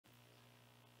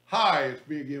Hi, it's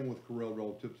me again with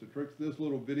Corel Tips and Tricks. This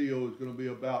little video is going to be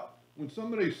about when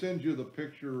somebody sends you the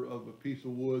picture of a piece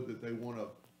of wood that they want to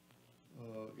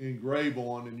engrave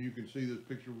on, and you can see this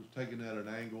picture was taken at an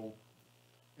angle,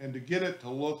 and to get it to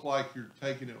look like you're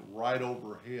taking it right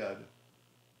overhead,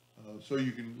 so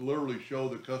you can literally show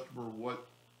the customer what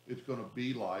it's going to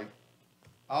be like.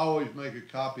 I always make a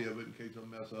copy of it in case I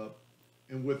mess up.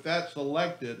 And with that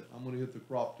selected, I'm going to hit the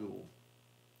crop tool.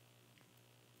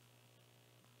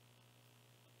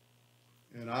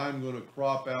 And I'm going to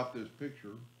crop out this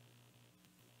picture,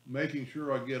 making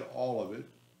sure I get all of it.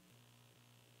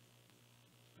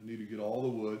 I need to get all the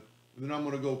wood. And then I'm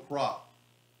going to go crop.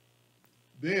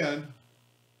 Then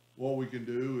what we can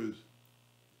do is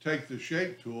take the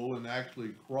shape tool and actually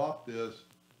crop this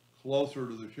closer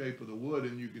to the shape of the wood,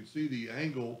 and you can see the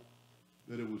angle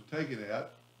that it was taken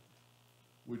at,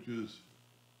 which is,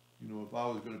 you know, if I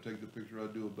was going to take the picture,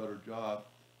 I'd do a better job.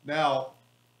 Now,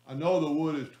 I know the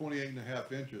wood is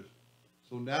 28.5 inches,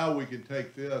 so now we can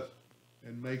take this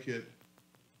and make it,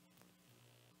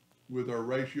 with our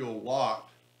ratio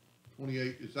locked,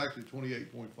 28, it's actually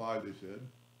 28.5, they said.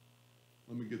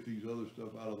 Let me get these other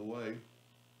stuff out of the way.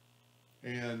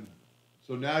 And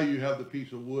so now you have the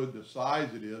piece of wood, the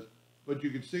size it is, but you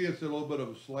can see it's a little bit of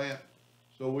a slant,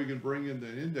 so we can bring in the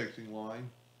indexing line,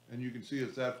 and you can see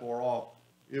it's that far off.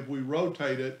 If we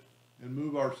rotate it and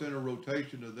move our center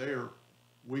rotation to there,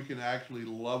 we can actually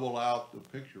level out the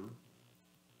picture.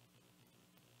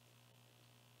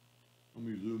 Let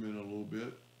me zoom in a little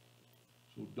bit.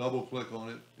 So double click on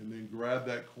it and then grab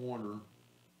that corner.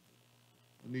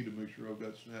 I need to make sure I've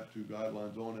got snap to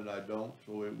guidelines on it. I don't,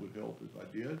 so it would help if I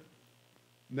did.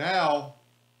 Now,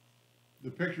 the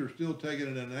picture is still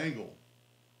taken at an angle.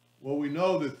 Well, we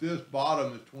know that this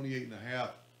bottom is 28.5,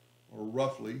 or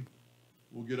roughly.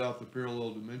 We'll get out the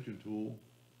parallel dimension tool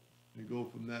and go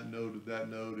from that node to that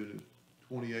node, and it's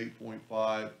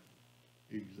 28.5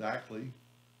 exactly.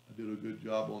 I did a good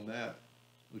job on that.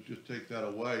 Let's just take that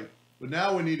away. But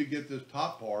now we need to get this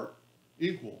top part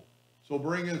equal. So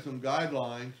bring in some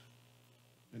guidelines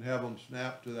and have them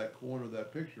snap to that corner of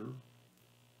that picture.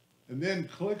 And then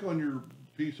click on your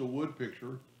piece of wood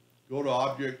picture, go to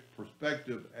Object,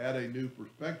 Perspective, add a new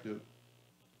perspective.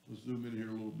 Let's zoom in here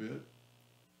a little bit.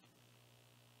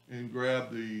 And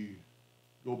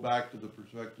go back to the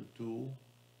perspective tool.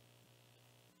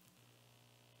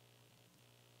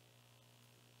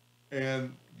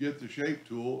 And get the shape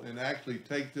tool and actually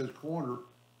take this corner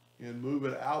and move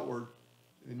it outward.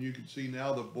 And you can see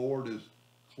now the board is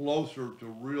closer to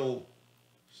real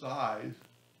size.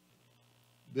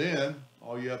 Then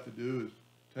all you have to do is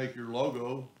take your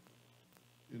logo,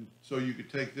 and so you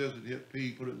could take this and hit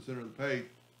P, put it in the center of the page,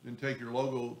 then take your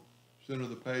logo, center of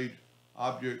the page,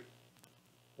 object,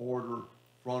 order,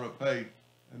 front of page,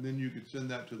 and then you could send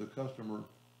that to the customer.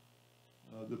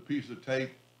 The piece of tape,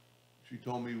 she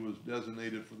told me, was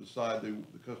designated for the side the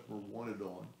customer wanted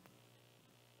on.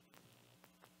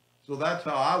 So that's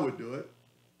how I would do it.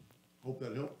 Hope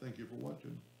that helped. Thank you for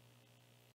watching.